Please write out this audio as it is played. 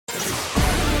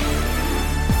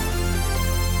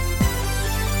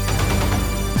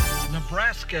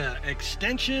Nebraska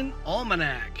Extension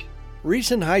Almanac.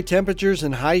 Recent high temperatures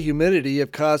and high humidity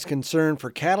have caused concern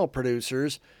for cattle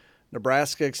producers.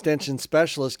 Nebraska Extension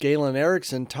Specialist Galen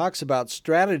Erickson talks about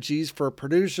strategies for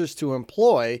producers to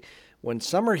employ when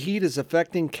summer heat is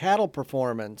affecting cattle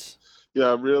performance.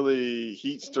 Yeah, really,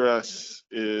 heat stress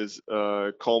is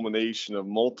a culmination of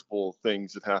multiple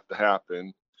things that have to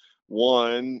happen.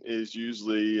 One is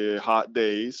usually hot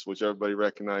days, which everybody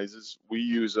recognizes. We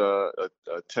use a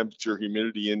temperature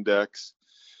humidity index,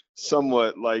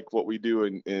 somewhat like what we do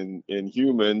in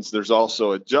humans. There's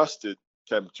also adjusted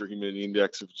temperature humidity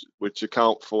index, which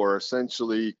account for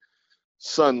essentially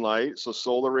sunlight, so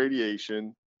solar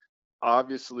radiation,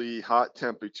 obviously hot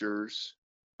temperatures,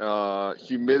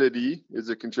 humidity is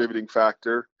a contributing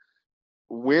factor,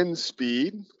 wind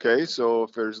speed, okay, so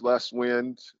if there's less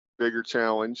wind, bigger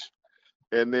challenge.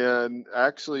 And then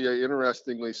actually,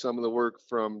 interestingly, some of the work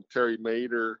from Terry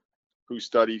Mader, who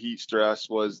studied heat stress,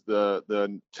 was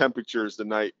the temperatures the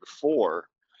night before.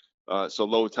 So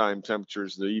low time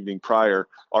temperatures the evening prior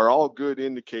are all good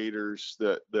indicators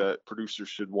that producers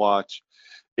should watch.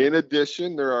 In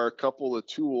addition, there are a couple of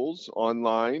tools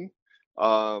online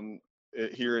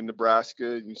here in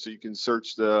Nebraska. So you can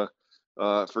search for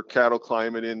cattle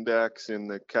climate index in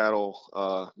the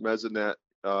cattle Mesonet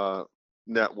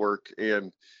network,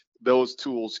 and those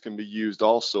tools can be used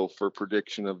also for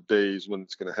prediction of days when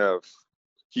it's going to have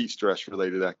heat stress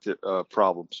related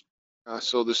problems.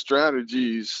 So the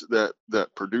strategies that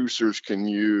producers can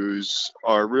use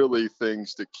are really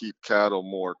things to keep cattle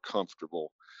more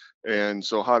comfortable. And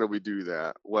so how do we do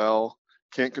that? Well,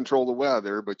 can't control the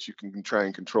weather, but you can try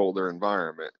and control their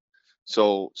environment.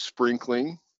 So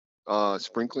sprinkling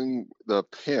the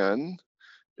pen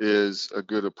is a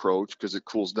good approach because it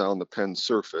cools down the pen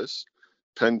surface.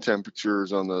 Pen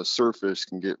temperatures on the surface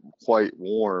can get quite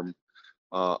warm,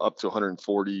 up to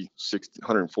 140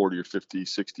 or 50,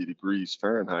 60 degrees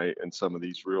Fahrenheit in some of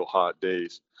these real hot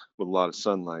days with a lot of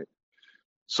sunlight.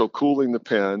 So cooling the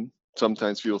pen,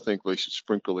 sometimes people think they should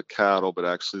sprinkle the cattle, but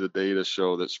actually the data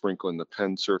show that sprinkling the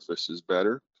pen surface is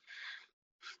better.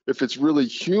 If it's really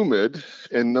humid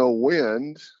and no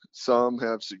wind, some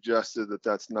have suggested that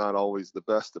that's not always the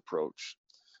best approach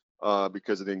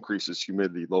because it increases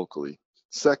humidity locally.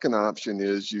 Second option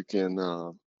is you can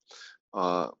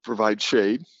provide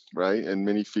shade, right? And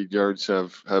many feed yards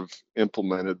have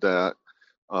implemented that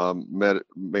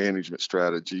management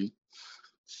strategy.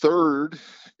 Third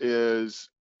is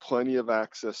plenty of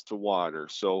access to water.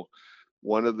 So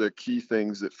one of the key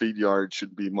things that feed yards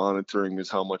should be monitoring is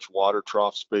how much water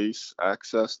trough space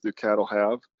access do cattle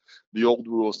have. The old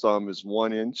rule of thumb is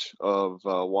 1 inch of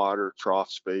water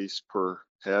trough space per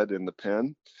head in the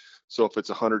pen. So if it's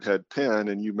a 100 head pen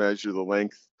and you measure the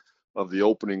length of the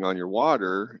opening on your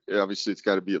water, obviously it's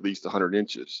got to be at least 100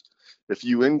 inches. If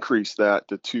you increase that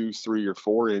to 2, 3, or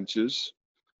 4 inches,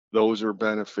 those are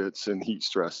benefits in heat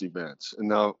stress events. And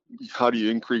now, how do you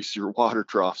increase your water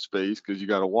trough space? Because you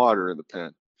got to water in the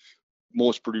pen.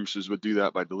 Most producers would do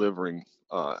that by delivering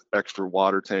extra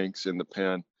water tanks in the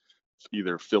pen,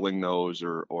 either filling those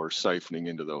or siphoning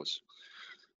into those.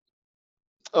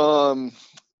 And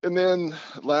then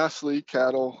lastly,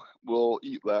 cattle will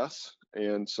eat less.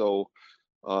 And so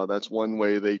that's one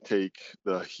way they take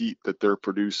the heat that they're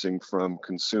producing from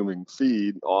consuming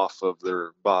feed off of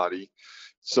their body.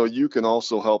 So you can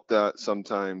also help that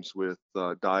sometimes with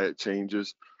diet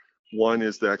changes. One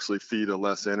is to actually feed a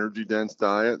less energy dense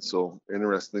diet. So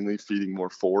interestingly, feeding more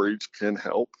forage can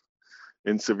help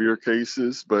in severe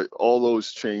cases, but all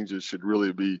those changes should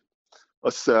really be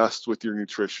assessed with your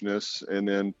nutritionist. And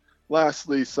then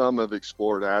lastly, some have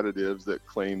explored additives that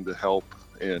claim to help,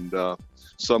 and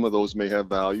some of those may have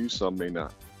value, some may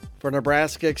not. For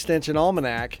Nebraska Extension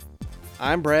Almanac,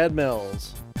 I'm Brad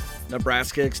Mills.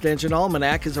 Nebraska Extension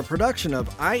Almanac is a production of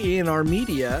IANR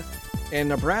Media and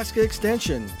Nebraska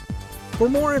Extension. For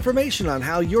more information on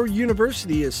how your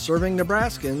university is serving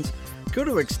Nebraskans, go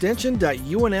to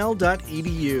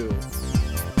extension.unl.edu.